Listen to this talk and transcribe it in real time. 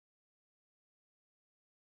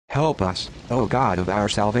Help us, O God of our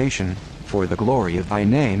salvation, for the glory of thy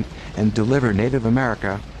name, and deliver Native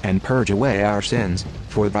America, and purge away our sins,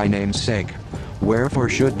 for thy name's sake. Wherefore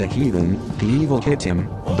should the heathen, the evil Hittim,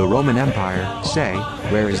 the Roman Empire, say,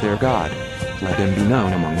 Where is their God? Let him be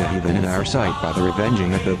known among the heathen in our sight by the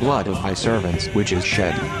revenging of the blood of thy servants which is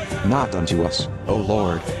shed. Not unto us, O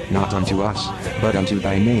Lord, not unto us, but unto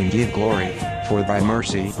thy name give glory, for thy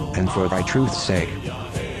mercy, and for thy truth's sake.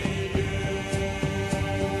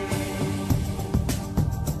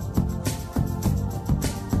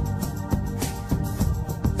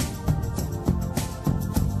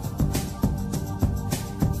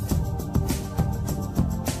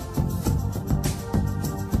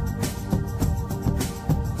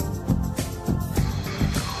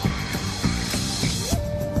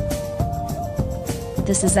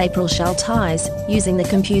 This is April Schulthies, using the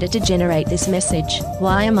computer to generate this message.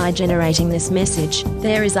 Why am I generating this message?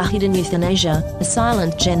 There is a hidden euthanasia, a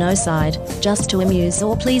silent genocide, just to amuse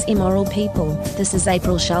or please immoral people. This is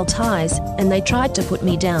April Schulthies, and they tried to put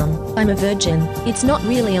me down. I'm a virgin. It's not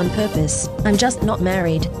really on purpose. I'm just not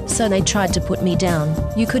married, so they tried to put me down.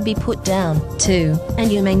 You could be put down, too,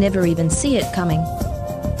 and you may never even see it coming.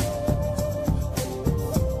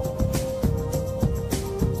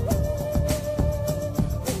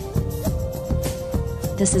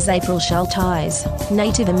 This is April Schulthies.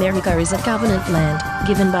 Native America is a covenant land,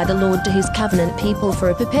 given by the Lord to his covenant people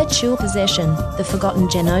for a perpetual possession. The forgotten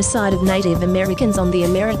genocide of Native Americans on the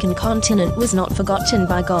American continent was not forgotten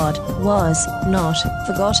by God, was not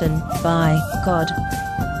forgotten by God.